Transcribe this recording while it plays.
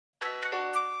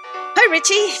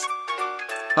Richie.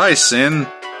 Hi, Sin.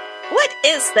 What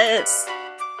is this?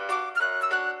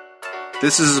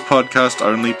 This is a podcast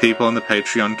only people on the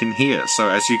Patreon can hear, so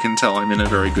as you can tell, I'm in a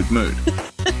very good mood.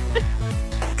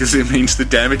 Because it means the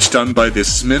damage done by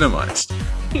this is minimized.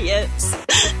 Yes.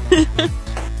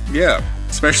 Yeah,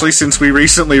 especially since we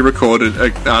recently recorded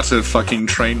an utter fucking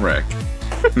train wreck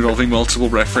involving multiple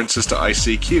references to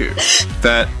ICQ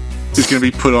that is going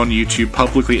to be put on YouTube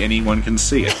publicly. Anyone can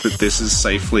see it, but this is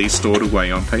safely stored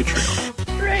away on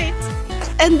Patreon. Right.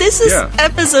 And this is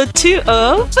episode 2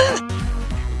 of...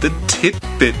 The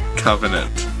Titbit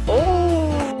Covenant.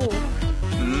 Oh.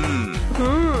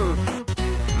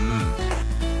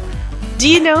 Do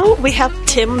you know we have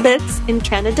Timbits in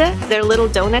Canada? They're little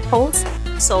donut holes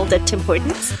sold at Tim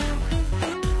Hortons.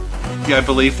 Yeah, I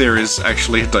believe there is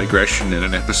actually a digression in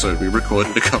an episode we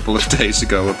recorded a couple of days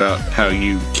ago about how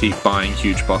you keep buying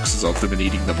huge boxes of them and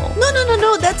eating them all.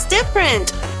 No, that's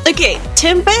different. Okay,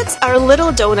 Timbits are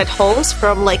little donut holes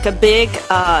from like a big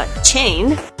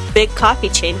big coffee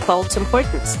chain called Tim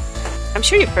Hortons. I'm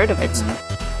sure you've heard of it.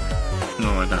 No,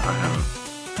 I haven't.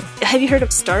 Have you heard of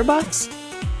Starbucks?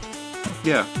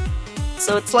 Yeah.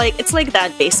 So it's like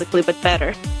that basically, but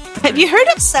better. Have you heard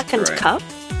of Second Cup?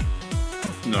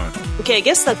 No. Okay, I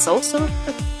guess that's also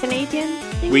a Canadian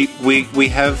thing. We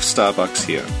have Starbucks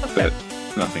here, but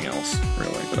nothing else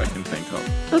really that I can think of.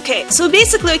 Okay, so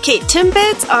basically,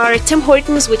 Timbits are Tim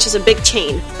Hortons, which is a big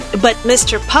chain. But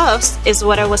Mr. Puffs is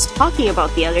what I was talking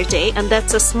about the other day, and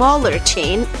that's a smaller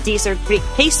chain. These are Greek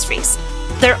pastries.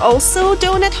 They're also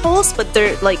donut holes, but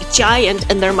they're like giant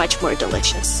and they're much more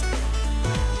delicious.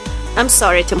 I'm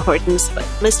sorry, Tim Hortons, but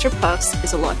Mr. Puffs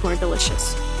is a lot more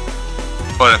delicious.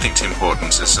 Well, I don't think Tim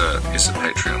Hortons is a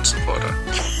Patreon supporter.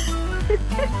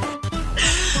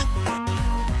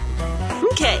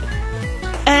 Okay.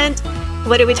 And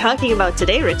what are we talking about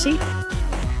today, Richie?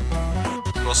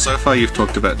 Well, so far you've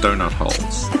talked about donut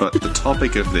holes, but the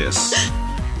topic of this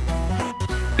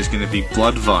is going to be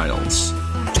blood vials.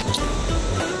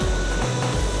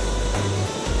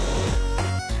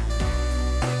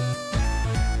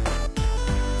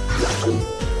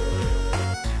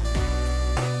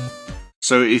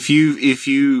 So if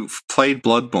you've played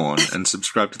Bloodborne and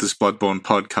subscribed to this Bloodborne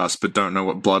podcast but don't know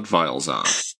what blood vials are,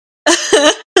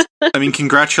 I mean,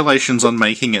 congratulations on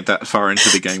making it that far into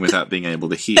the game without being able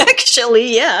to hear.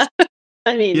 Actually, yeah.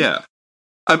 I mean... Yeah.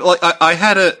 I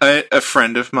had a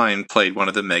friend of mine played one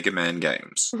of the Mega Man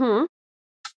games. Mm-hmm.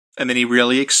 And then he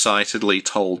really excitedly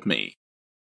told me,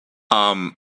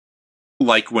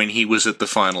 like, when he was at the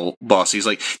final boss, he's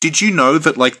like, did you know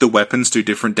that, like, the weapons do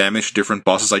different damage to different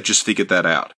bosses? I just figured that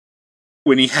out.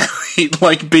 When he'd,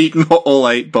 like, beaten all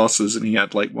 8 bosses and he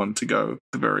had, like, 1 to go at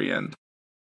the very end.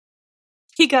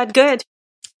 He got good.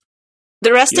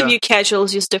 The rest of you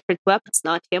casuals use different weapons,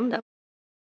 not him, though.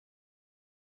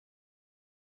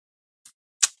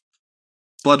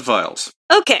 Blood vials.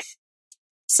 Okay.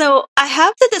 So, I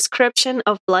have the description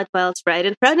of blood vials right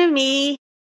in front of me.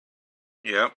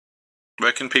 Yep.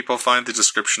 Where can people find the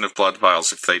description of blood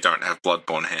vials if they don't have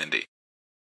Bloodborne handy?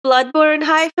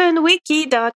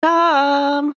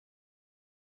 Bloodborne-wiki.com.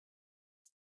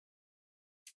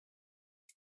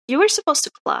 You were supposed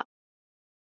to clap.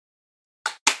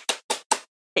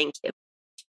 Thank you.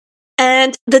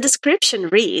 And the description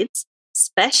reads,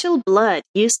 special blood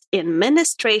used in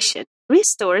ministration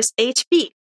restores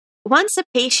HP. Once a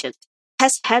patient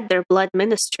has had their blood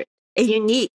ministered, a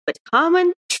unique but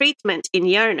common treatment in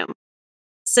Yharnam,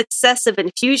 successive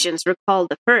infusions recall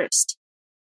the first.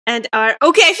 And are...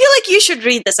 Okay, I feel like you should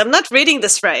read this. I'm not reading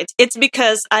this right. It's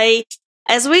because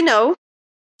as we know,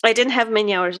 I didn't have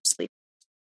many hours of sleep.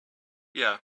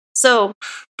 Yeah. So...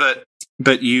 But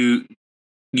you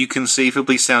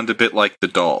conceivably sound a bit like the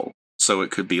doll, so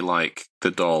it could be like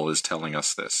the doll is telling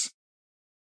us this.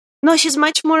 No, she's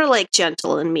much more, like,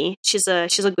 gentle than me. She's a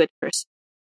good person.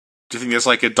 Do you think there's,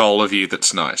 like, a doll of you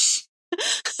that's nice?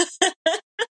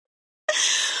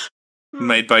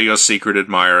 Made by your secret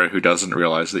admirer who doesn't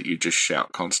realize that you just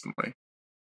shout constantly.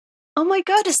 Oh my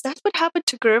god, is that what happened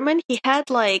to Gurman? He had,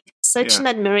 like, such an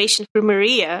admiration for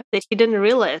Maria that he didn't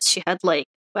realize she had, like,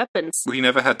 weapons. We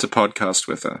never had to podcast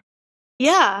with her.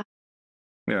 Yeah.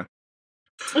 Yeah.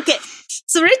 Okay,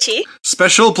 so Richie...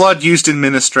 Special blood used in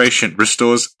ministration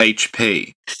restores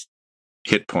HP.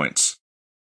 Hit points.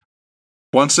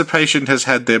 Once a patient has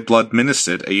had their blood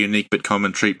ministered, a unique but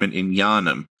common treatment in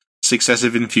Yharnam,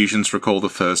 successive infusions recall the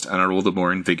first and are all the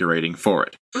more invigorating for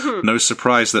it. Mm-hmm. No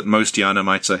surprise that most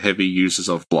Yharnamites are heavy users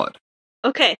of blood.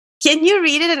 Okay, can you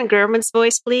read it in Gurman's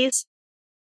voice, please?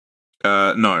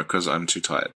 No, because I'm too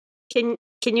tired. Can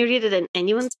you read it in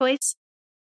anyone's voice?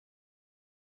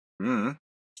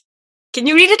 Can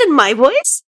you read it in my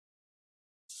voice?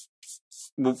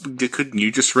 Well, couldn't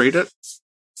you just read it?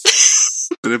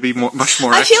 Would it be much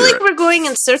more I accurate? feel like we're going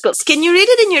in circles. Can you read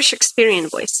it in your Shakespearean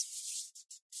voice?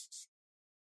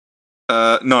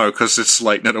 No, because it's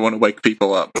late and I don't want to wake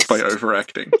people up by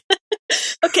overacting.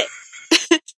 Okay.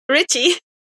 Richie.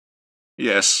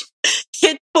 Yes.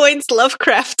 Hit points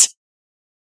Lovecraft.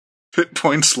 Hit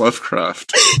points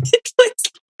Lovecraft. Hit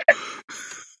points.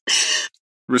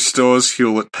 Restores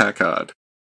Hewlett Packard.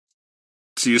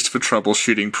 It's used for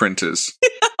troubleshooting printers.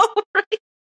 Oh, right.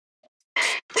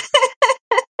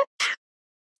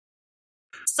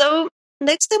 So,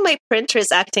 next time my printer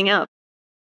is acting up,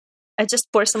 I just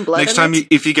pour some blood Next in time, it.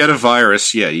 if you get a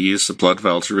virus, you use the blood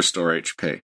vial to restore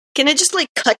HP. Can I just,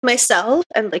 cut myself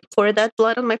and, pour that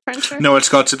blood on my printer? No, it's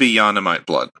got to be Yarnamite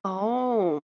blood.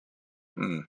 Oh.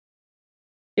 Mm.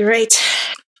 You're right.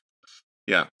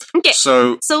 Yeah. Okay,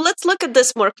 So let's look at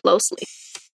this more closely.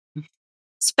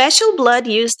 Special blood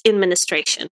used in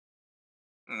ministration.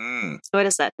 What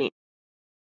does that mean?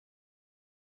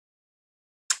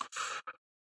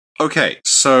 Okay,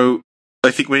 so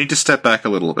I think we need to step back a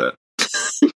little bit.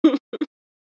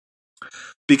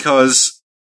 Because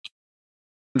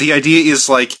the idea is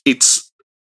it's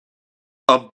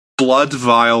a blood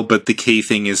vial, but the key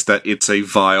thing is that it's a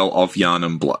vial of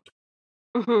Yharnam blood.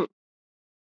 Mm-hmm.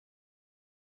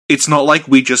 It's not like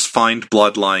we just find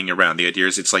blood lying around. The idea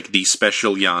is it's the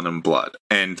special Yharnam blood.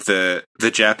 And the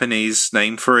Japanese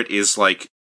name for it is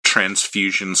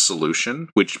transfusion solution,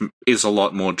 which is a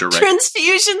lot more direct.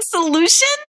 Transfusion solution?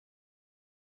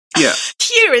 Yeah.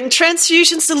 Here in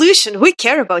Transfusion Solution, we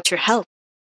care about your health.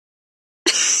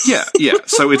 Yeah.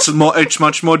 So it's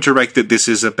much more direct that this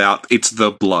is about, it's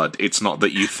the blood. It's not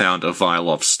that you found a vial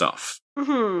of stuff.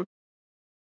 Mm-hmm.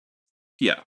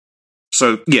 Yeah.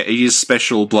 So, yeah, it is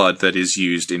special blood that is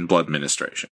used in blood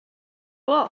ministration.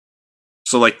 Cool.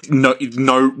 So,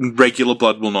 no regular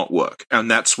blood will not work. And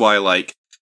that's why,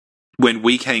 when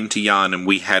we came to Yharnam,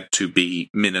 we had to be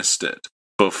ministered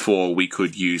before we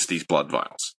could use these blood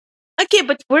vials. Okay,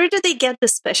 but where do they get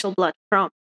this special blood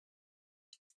from?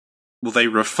 Well, they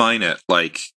refine it,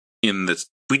 in this...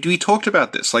 We talked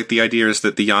about this. The idea is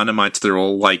that the Yharnamites, they're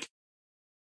all,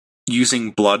 using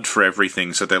blood for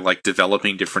everything, so they're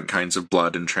developing different kinds of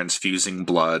blood and transfusing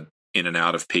blood in and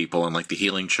out of people, and the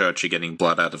Healing Church are getting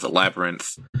blood out of the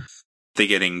labyrinth. They're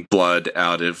getting blood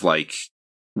out of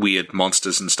weird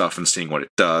monsters and stuff and seeing what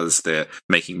it does. They're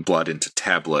making blood into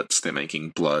tablets. They're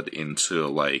making blood into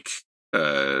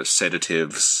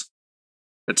sedatives,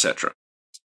 etc.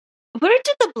 Where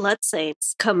did the blood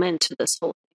saints come into this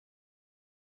whole thing?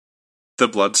 The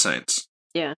blood saints.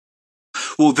 Yeah.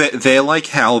 Well, they're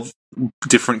how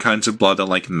different kinds of blood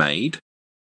are made.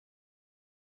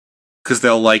 Because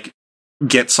they'll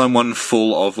get someone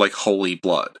full of holy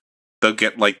blood. They'll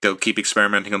get they'll keep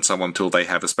experimenting on someone until they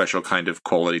have a special kind of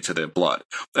quality to their blood,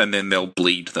 and then they'll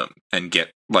bleed them and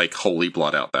get holy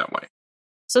blood out that way.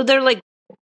 So they're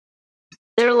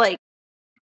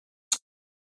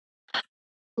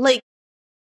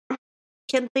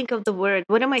can't think of the word.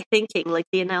 What am I thinking?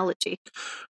 The analogy.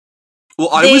 Well,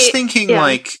 I was thinking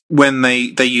when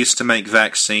they used to make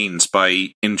vaccines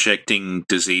by injecting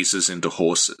diseases into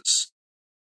horses,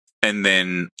 and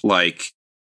then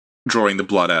drawing the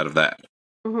blood out of that,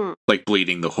 mm-hmm.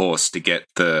 Bleeding the horse to get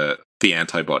the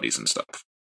antibodies and stuff.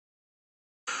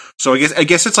 So I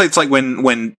guess it's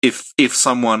when if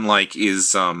someone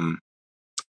is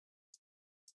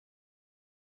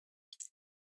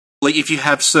if you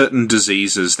have certain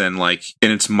diseases, then and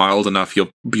it's mild enough,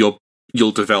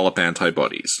 you'll develop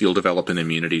antibodies. You'll develop an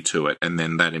immunity to it, and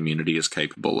then that immunity is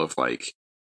capable of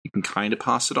you can kind of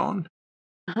pass it on.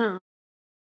 Uh-huh.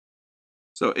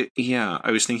 So I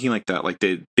was thinking that,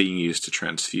 they're being used to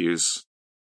transfuse.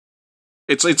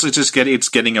 It's just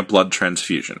getting a blood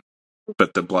transfusion,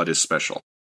 but the blood is special.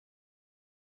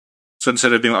 So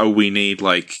instead of being we need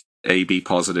AB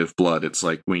positive blood, it's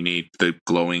we need the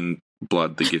glowing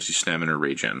blood that gives you stamina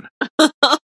regen.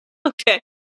 Okay.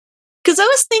 Because I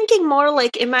was thinking more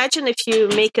imagine if you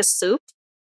make a soup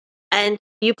and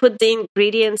you put the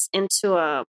ingredients into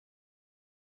a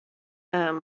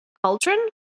cauldron.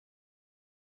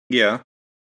 Yeah.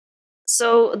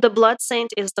 So the blood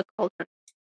saint is the cauldron.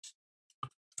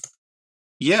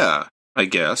 Yeah, I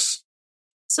guess.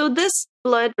 So this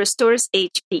blood restores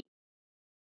HP.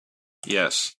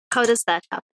 Yes. How does that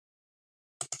happen?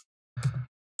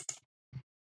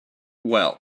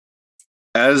 Well,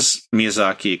 as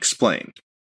Miyazaki explained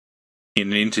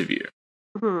in an interview,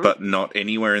 mm-hmm. but not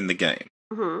anywhere in the game,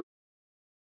 mm-hmm.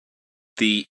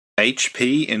 the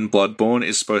HP in Bloodborne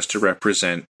is supposed to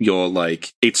represent your,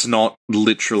 like, it's not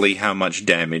literally how much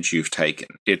damage you've taken.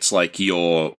 It's like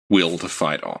your will to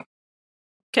fight on.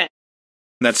 Okay.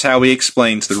 That's how he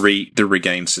explains the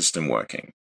regain system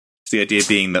working. The idea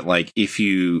being that, like, if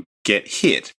you get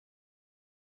hit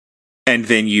and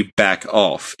then you back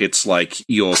off, it's like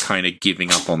you're kind of giving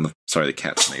up on the... Sorry, the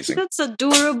cat's sneezing. That's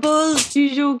adorable.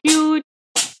 She's so cute.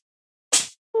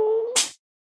 Oh,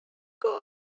 God.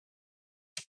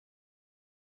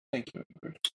 Thank you.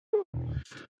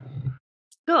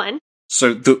 Go on.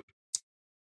 So the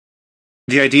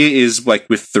idea is, like,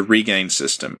 with the regain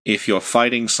system, if you're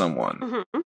fighting someone...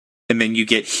 Mm-hmm. and then you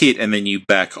get hit and then you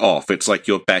back off, it's like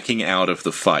you're backing out of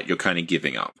the fight. You're kind of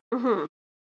giving up. Mm-hmm.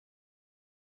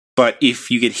 But if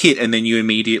you get hit and then you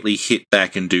immediately hit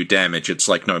back and do damage, it's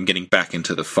like, no, I'm getting back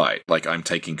into the fight. Like, I'm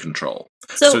taking control.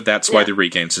 So that's why the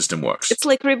regain system works. It's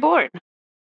like Reborn.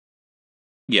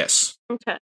 Yes.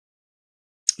 Okay.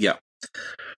 Yeah.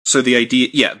 So the idea...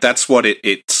 Yeah, that's what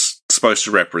it's supposed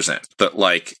to represent. That,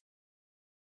 like...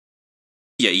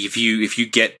 Yeah, if you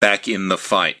get back in the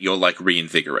fight, you're, like,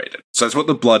 reinvigorated. So that's what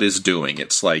the blood is doing.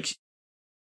 It's like...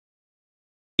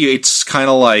 It's kind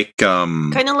of like...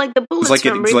 kind of like the bullets like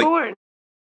from Reborn.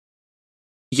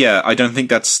 Yeah, I don't think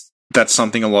that's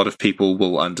something a lot of people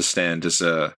will understand as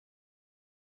an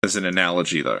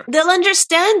analogy, though. They'll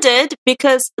understand it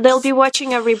because they'll be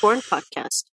watching a Reborn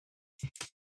podcast.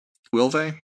 Will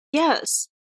they? Yes.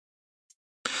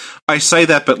 I say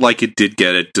that, but, like, it did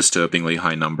get a disturbingly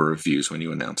high number of views when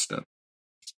you announced it.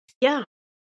 Yeah.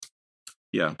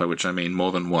 Yeah, by which I mean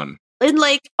more than one. And,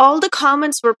 like, all the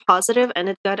comments were positive, and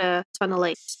it got a ton of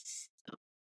likes.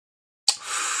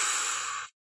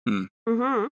 Hmm.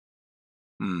 Mm-hmm.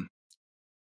 Hmm.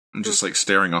 I'm just, like,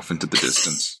 staring off into the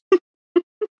distance.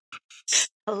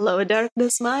 Hello,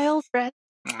 darkness, my old friend.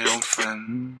 My old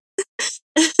friend.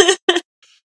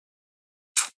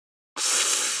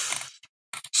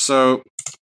 So...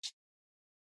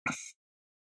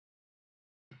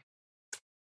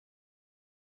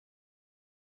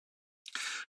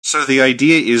 So the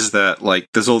idea is that, like,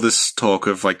 there's all this talk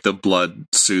of, like, the blood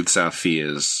soothes our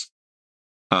fears.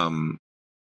 And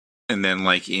then,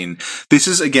 like, this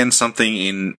is, again,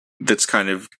 something that's kind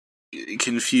of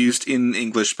confused in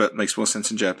English, but makes more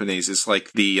sense in Japanese. It's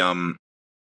like the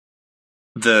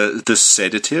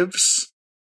sedatives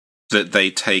that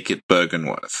they take at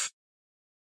Bergenworth.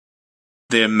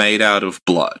 They're made out of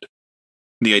blood.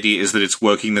 The idea is that it's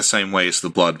working the same way as the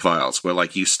blood vials, where,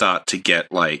 like, you start to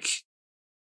get, like,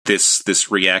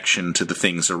 this reaction to the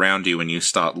things around you and you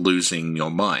start losing your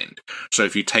mind. So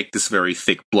if you take this very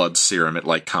thick blood serum, it,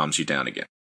 like, calms you down again.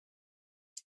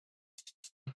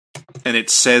 And it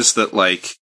says that,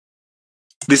 like,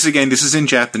 this is in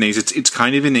Japanese, it's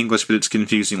kind of in English, but it's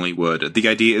confusingly worded. The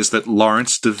idea is that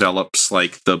Lawrence develops,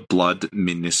 like, the blood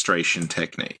ministration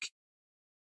technique.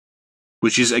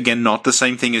 Which is, again, not the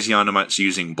same thing as Yanomut's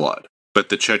using blood, but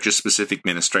the Church's specific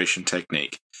ministration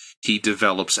technique he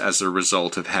develops as a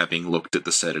result of having looked at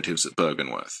the sedatives at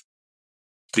Bergenworth.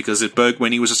 Because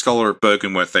when he was a scholar at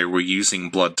Bergenworth, they were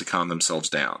using blood to calm themselves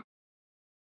down.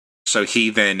 So he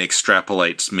then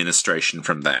extrapolates ministration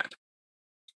from that.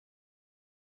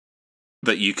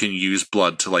 That you can use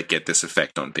blood to, like, get this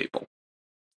effect on people.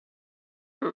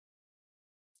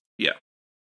 Yeah.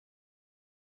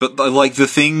 But, like, the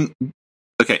thing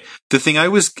I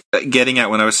was getting at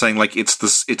when I was saying, like, it's the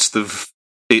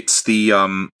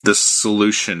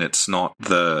solution, it's not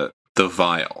the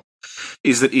vial,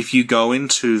 is that if you go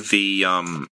into the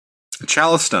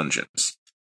Chalice dungeons,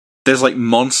 there's, like,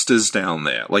 monsters down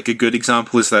there. Like, a good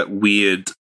example is that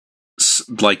weird,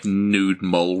 like, nude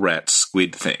mole rat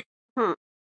squid thing.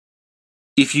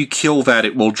 If you kill that,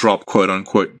 it will drop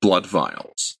quote-unquote blood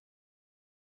vials.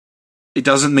 It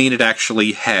doesn't mean it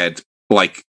actually had,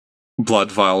 like,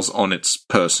 blood vials on its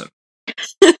person.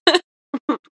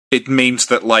 It means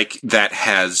that, like, that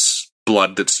has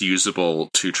blood that's usable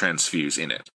to transfuse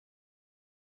in it.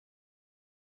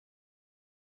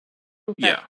 Okay.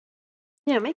 Yeah.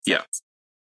 Yeah, makes sense.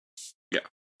 Yeah.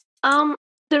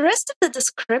 The rest of the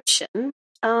description,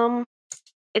 can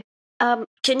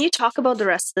you talk about the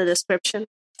rest of the description?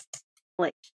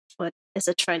 Like, what is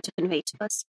it trying to convey to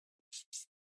us?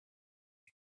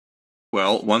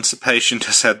 Well, once a patient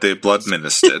has had their blood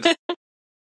ministered,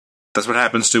 that's what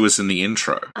happens to us in the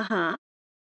intro. Uh-huh.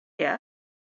 Yeah.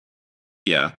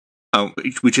 Yeah.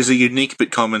 Which is a unique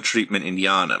but common treatment in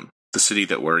Yharnam, the city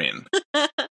that we're in.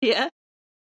 Yeah.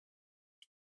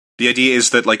 The idea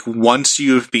is that, like, once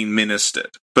you have been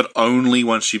ministered, but only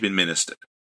once you've been ministered,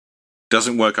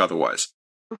 doesn't work otherwise.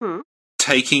 Mm-hmm.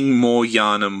 Taking more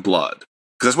Yharnam blood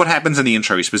that's what happens in the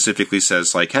intro. He specifically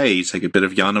says, like, hey, you take a bit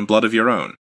of Yharnam blood of your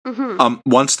own. Mm-hmm.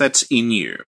 Once that's in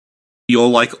you, you're,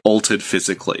 like, altered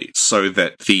physically, so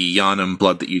that the Yharnam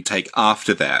blood that you take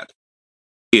after that,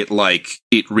 it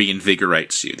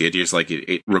reinvigorates you. The idea is, like,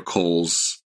 it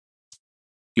recalls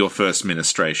your first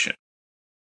ministration.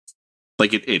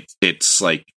 Like, it's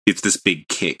like, it's this big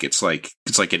kick. It's like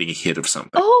getting a hit of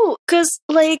something. Oh, because,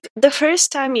 like, the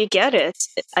first time you get it,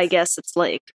 I guess it's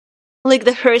like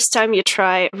the first time you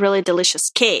try really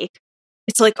delicious cake,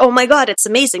 it's like, oh my god, it's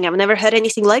amazing. I've never had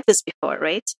anything like this before,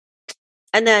 right?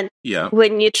 And then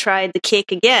when you try the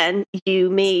cake again, you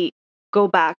may go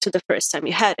back to the first time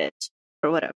you had it, or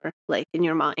whatever, like, in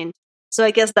your mind. So I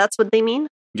guess that's what they mean?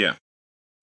 Yeah.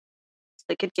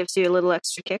 Like, it gives you a little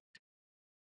extra kick?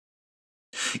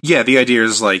 Yeah, the idea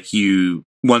is, like,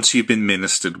 once you've been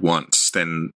ministered once,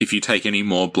 then if you take any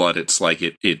more blood, it's like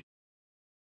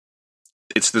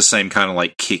it's the same kind of,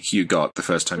 like, kick you got the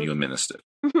first time you were ministered.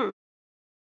 Mm-hmm.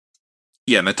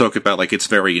 Yeah, and they talk about, like, it's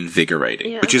very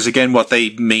invigorating, which is, again, what they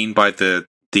mean by the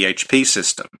HP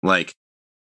system. Like,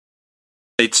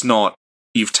 it's not,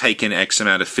 you've taken X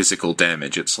amount of physical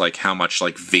damage, it's, like, how much,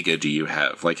 like, vigor do you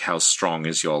have? Like, how strong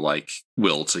is your, like,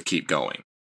 will to keep going?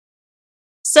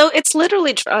 So it's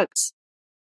literally drugs.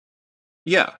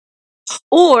 Yeah.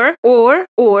 Or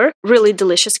really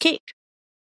delicious cake.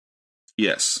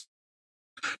 Yes.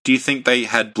 Do you think they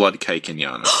had blood cake in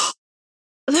Yharnam?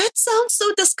 That sounds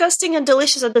so disgusting and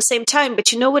delicious at the same time,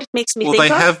 but you know what it makes me think of?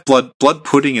 Well, they have blood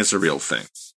pudding is a real thing.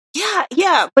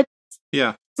 Yeah, but...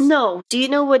 Yeah. No, do you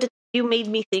know what you made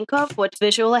me think of? What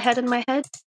visual I had in my head?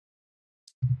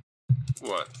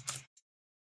 What?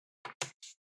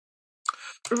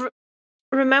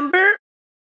 Remember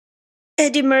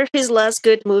Eddie Murphy's last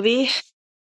good movie?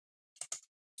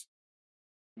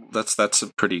 That's a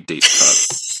pretty deep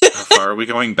cut. How far are we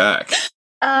going back?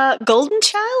 Golden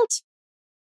Child?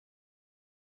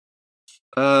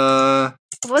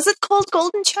 Was it called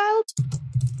Golden Child?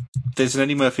 There's an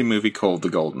Eddie Murphy movie called The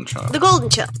Golden Child. The Golden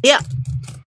Child, yeah.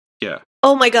 Yeah.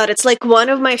 Oh my god, it's like one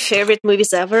of my favorite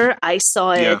movies ever. I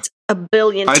saw it a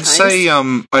billion times.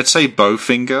 I'd say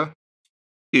Bowfinger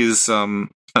is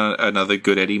another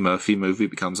good Eddie Murphy movie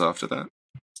that comes after that.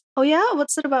 Oh yeah?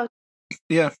 What's it about?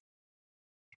 Yeah.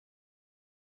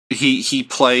 He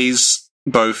plays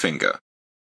Bowfinger.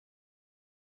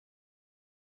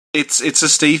 It's a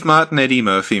Steve Martin Eddie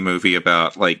Murphy movie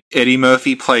about, like, Eddie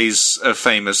Murphy plays a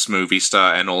famous movie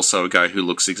star and also a guy who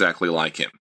looks exactly like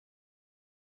him.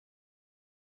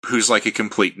 Who's, like, a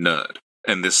complete nerd.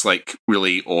 And this, like,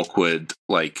 really awkward,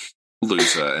 like,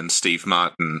 loser. And Steve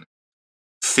Martin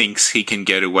thinks he can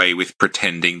get away with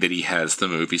pretending that he has the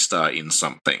movie star in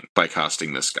something by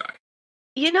casting this guy.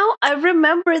 You know, I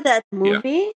remember that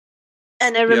movie,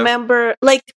 and I remember,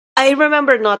 I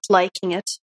remember not liking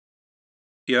it.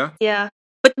 Yeah? Yeah.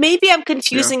 But maybe I'm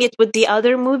confusing it with the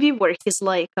other movie where he's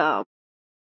like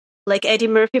Eddie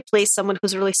Murphy plays someone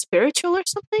who's really spiritual or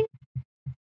something.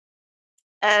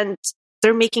 And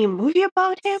they're making a movie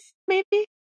about him, maybe?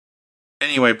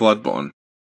 Anyway, Bloodborne.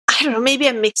 I don't know, maybe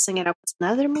I'm mixing it up with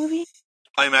another movie.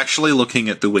 I'm actually looking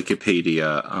at the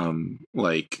Wikipedia,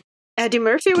 Eddie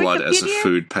Murphy Blood Wikipedia? as a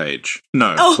food page.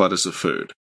 No, Blood as a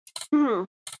food. Hmm.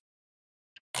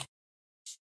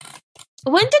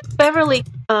 When did Beverly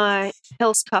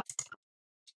Hills Cop?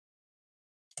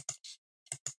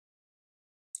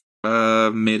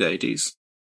 Mid-80s.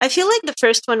 I feel like the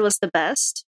first one was the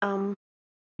best.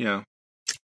 Yeah.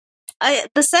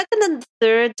 The second and the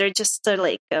third, they're just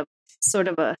like a sort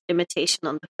of a imitation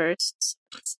on the first.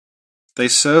 They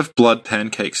serve blood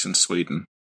pancakes in Sweden.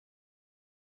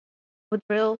 With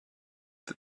real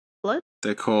blood?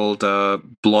 They're called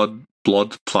blood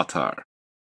plattar.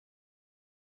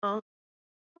 Oh.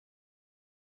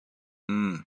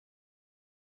 Mm.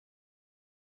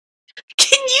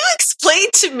 Can you explain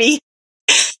to me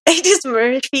Eddie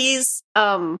Murphy's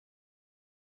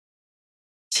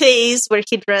phase where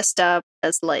he dressed up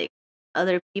as like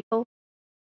other people?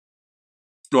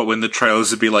 What, when the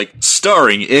trailers would be like,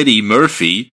 starring Eddie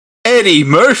Murphy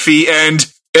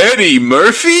and Eddie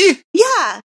Murphy?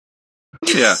 Yeah.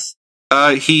 Yeah.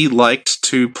 He liked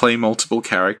to play multiple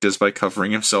characters by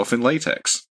covering himself in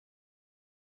latex.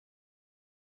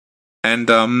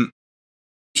 And,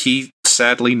 he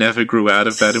sadly never grew out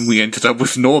of that, and we ended up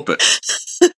with Norbert.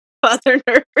 Father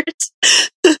Norbert.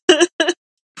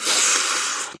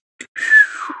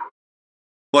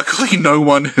 Luckily, no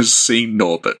one has seen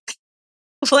Norbert.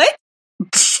 What?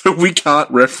 So we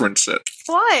can't reference it.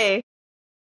 Why?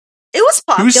 It was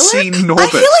popular. Who's seen Norbert? I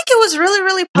feel like it was really,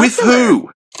 really popular. With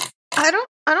who? I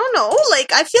don't know.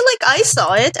 Like, I feel like I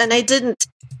saw it and I didn't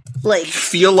Like,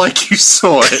 feel like you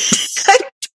saw it.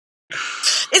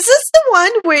 is this the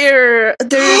one where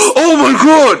there's... Oh my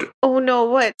god! Oh no,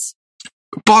 what?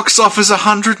 Box office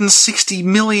 160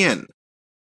 million.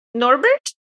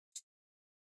 Norbert?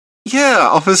 Yeah,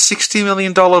 off a $60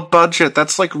 million budget.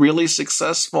 That's like really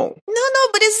successful. No,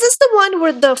 but is this the one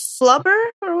where the flubber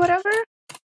or whatever?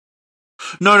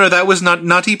 No, that was not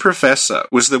Nutty Professor.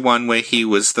 Was the one where he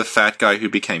was the fat guy who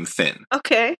became thin.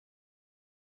 Okay.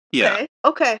 Yeah.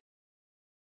 Okay.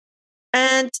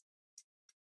 And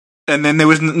then there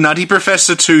was Nutty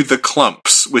Professor 2, The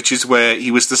Clumps, which is where he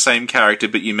was the same character,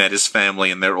 but you met his family,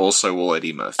 and they're also all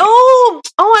Eddie Murphy. Oh,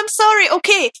 I'm sorry.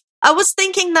 Okay. I was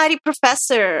thinking Nutty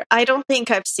Professor. I don't think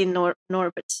I've seen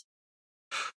Norbert.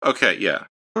 Okay, yeah.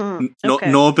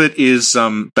 Okay. Norbert is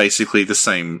basically the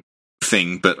same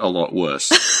thing, but a lot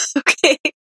worse. Okay.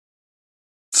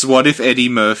 So what if Eddie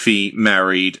Murphy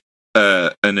married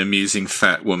an amusing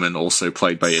fat woman also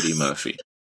played by Eddie Murphy?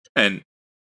 And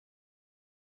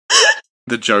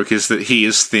the joke is that he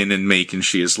is thin and meek and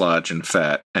she is large and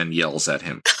fat and yells at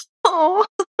him. Oh.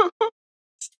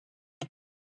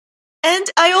 And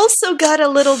I also got a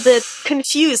little bit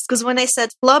confused because when I said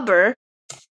Flubber,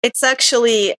 it's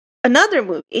actually another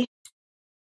movie.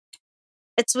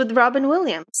 It's with Robin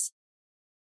Williams.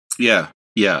 Yeah.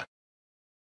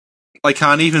 I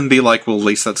can't even be like, well, at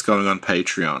least that's going on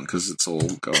Patreon, because it's all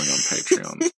going on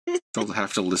Patreon. They'll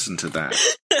have to listen to that.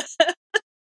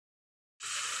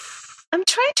 I'm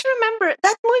trying to remember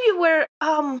that movie where,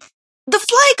 the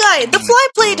Fly guy! The Fly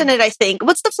played in it, I think.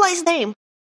 What's the Fly's name?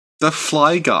 The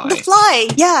Fly guy? The Fly,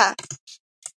 yeah.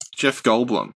 Jeff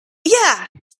Goldblum. Yeah.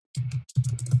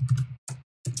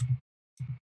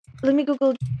 Let me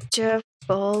Google Jeff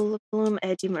Goldblum,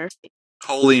 Eddie Murphy.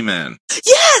 Holy man.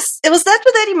 Yes! It was that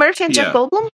with Eddie Murphy and Jeff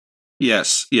Goldblum?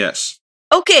 Yes.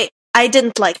 Okay, I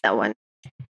didn't like that one.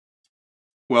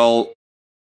 Well,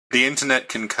 the internet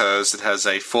concurs. It has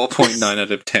a 4.9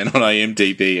 out of 10 on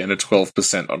IMDb and a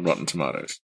 12% on Rotten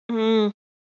Tomatoes.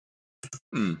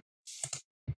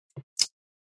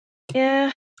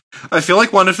 Yeah. I feel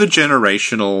like one of the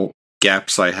generational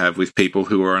gaps I have with people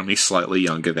who are only slightly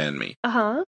younger than me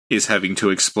is having to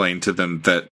explain to them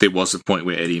that there was a point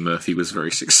where Eddie Murphy was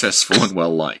very successful and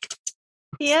well-liked.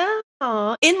 Yeah.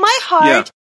 In my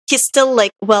heart, he's still,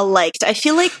 like, well-liked. I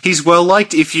feel like... He's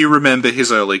well-liked if you remember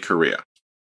his early career.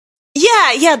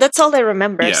 Yeah, that's all I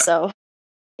remember, so...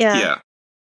 Yeah.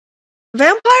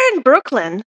 Vampire in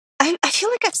Brooklyn. I feel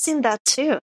like I've seen that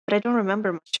too, but I don't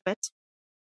remember much of it.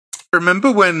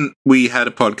 Remember when we had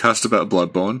a podcast about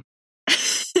Bloodborne?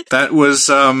 That was,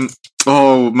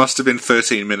 must have been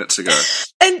 13 minutes ago.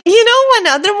 And you know one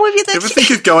other movie that... Ever think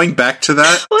of going back to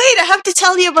that? Wait, I have to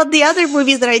tell you about the other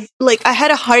movie that I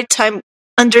had a hard time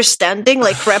understanding,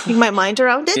 like, wrapping my mind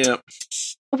around it. Yeah.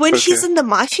 When he's in the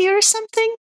mafia or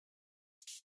something.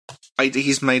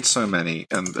 He's made so many,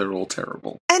 and they're all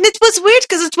terrible. And it was weird,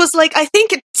 because it was like, I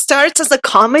think it starts as a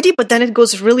comedy, but then it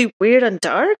goes really weird and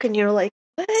dark, and you're like,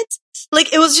 what?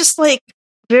 Like, it was just, like,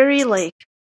 very, like,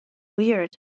 weird.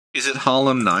 Is it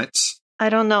Harlem Nights? I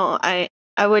don't know. I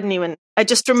wouldn't even... I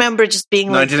just remember just being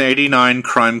 1989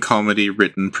 crime comedy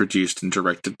written, produced, and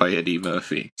directed by Eddie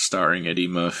Murphy, starring Eddie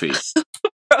Murphy.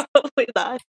 Probably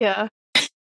that, yeah.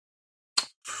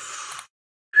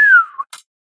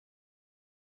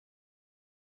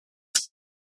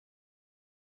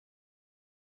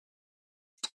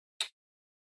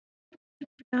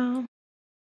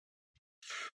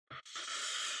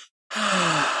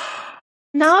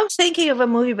 Now I'm thinking of a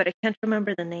movie, but I can't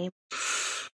remember the name.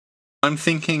 I'm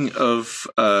thinking of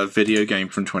a video game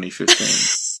from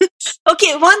 2015.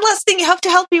 Okay, one last thing. You have to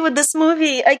help me with this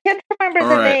movie. I can't remember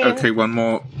the name. Okay, one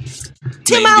more.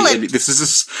 Tim Allen.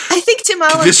 I think Tim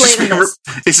Allen played in this.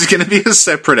 This is going to be a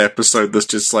separate episode that's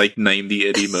just like, name the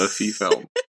Eddie Murphy film.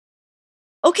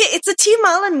 Okay, it's a Tim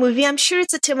Allen movie. I'm sure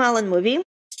it's a Tim Allen movie.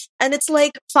 And it's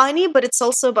like funny, but it's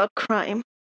also about crime.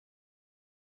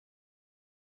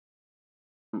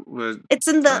 It's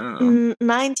in the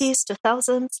 90s,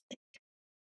 2000s.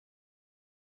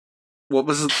 What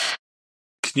was it?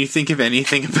 Can you think of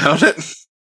anything about it?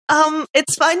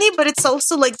 It's funny, but it's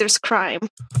also like there's crime.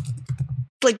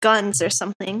 Like guns or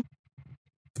something.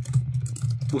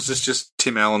 Was this just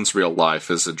Tim Allen's real life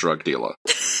as a drug dealer?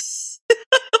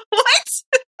 What?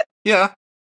 Yeah.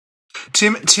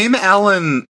 Tim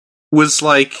Allen was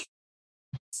like...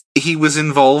 He was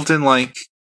involved in like...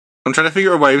 I'm trying to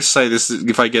figure out a way to say this.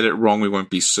 If I get it wrong, we won't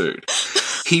be sued.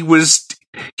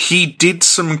 He did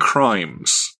some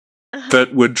crimes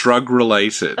that were drug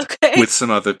related with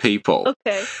some other people.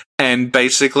 Okay. And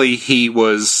basically he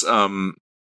was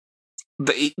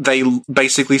they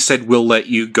basically said, we'll let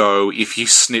you go if you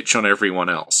snitch on everyone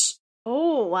else.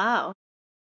 Oh, wow.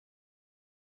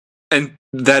 And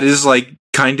that is, like,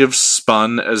 kind of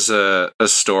spun as a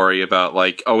story about,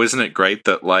 like, oh, isn't it great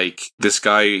that, like, this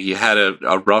guy, he had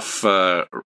a rough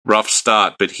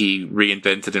start, but he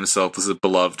reinvented himself as a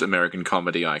beloved American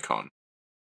comedy icon.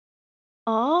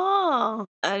 Oh,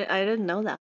 I didn't know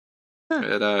that.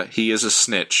 Huh. But, he is a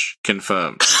snitch,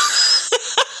 confirmed.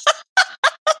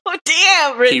 Oh,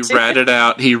 damn, Richard.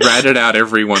 He ratted out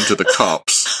everyone to the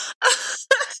cops.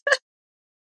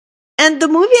 And the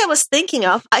movie I was thinking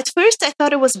of, at first I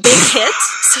thought it was Big Hit,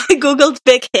 so I googled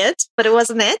Big Hit, but it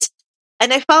wasn't it.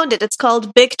 And I found it. It's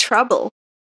called Big Trouble.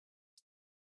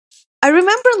 I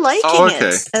remember liking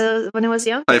it when I was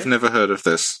younger. I've never heard of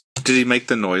this. Did he make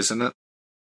the noise in it?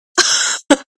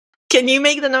 Can you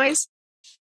make the noise?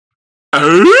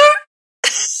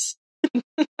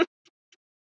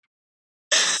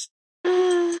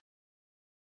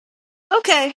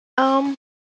 Okay.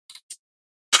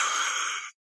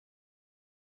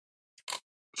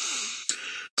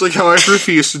 It's like how I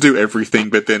refuse to do everything,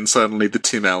 but then suddenly the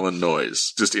Tim Allen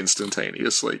noise, just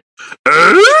instantaneously.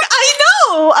 I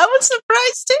know! I was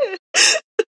surprised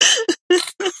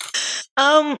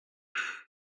too.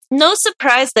 No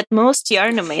surprise that most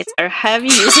Yarnamates are heavy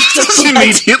users of blood.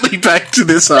 Immediately back to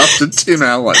this after Tim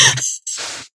Allen.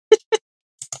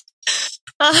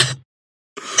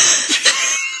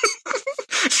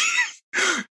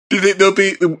 There'll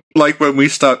be, like, when we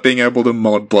start being able to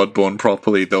mod Bloodborne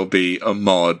properly, there'll be a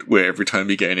mod where every time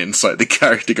you get an insight, the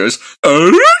character goes,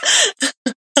 oh?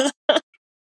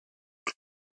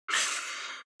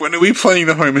 When are we playing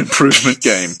the Home Improvement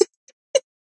game?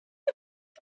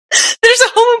 There's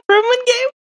a Home Improvement game?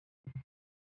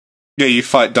 Yeah, you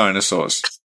fight dinosaurs.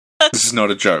 This is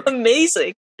not a joke.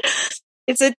 Amazing.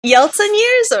 Is it Yeltsin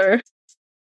years, or?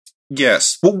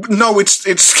 Yes. Well, no, it's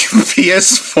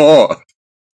PS4.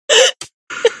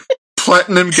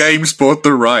 Platinum Games bought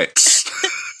the rights.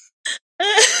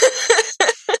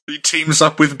 He teams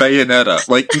up with Bayonetta.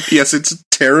 Like, yes, it's a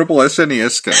terrible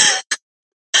SNES game.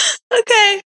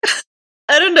 Okay.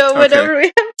 I don't know, whenever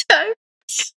we have time.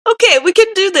 Okay, we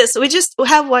can do this. We just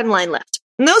have one line left.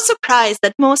 No surprise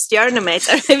that most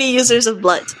Yarnamates are heavy users of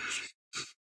blood.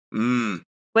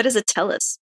 What does it tell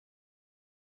us?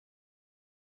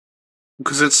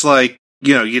 Because it's like,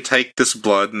 you know, you take this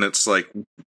blood and it's like,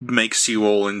 makes you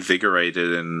all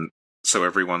invigorated, and so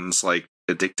everyone's like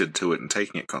addicted to it and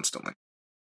taking it constantly.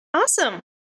 Awesome.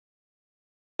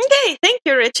 Okay, thank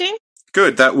you, Richie.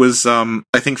 Good. That was, I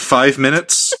think 5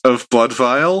 minutes of Blood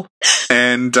Vial,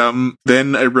 and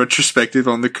then a retrospective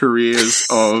on the careers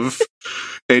of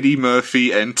Eddie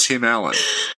Murphy and Tim Allen.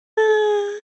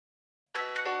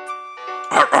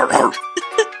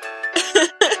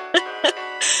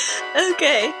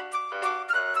 Okay.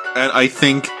 And I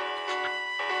think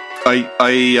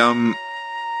I'm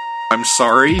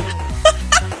sorry,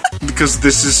 because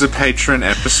this is a Patreon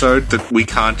episode that we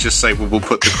can't just say, well, we'll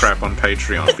put the crap on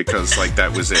Patreon, because, like,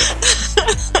 that was it.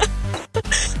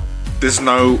 There's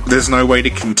no way to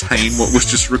contain what was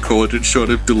just recorded short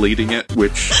of deleting it,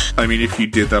 which, I mean, if you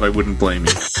did that, I wouldn't blame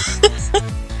you.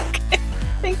 Okay.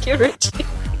 Thank you, Richie.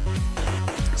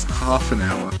 It's half an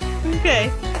hour.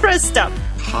 Okay. Press stop.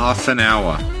 Half an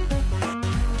hour.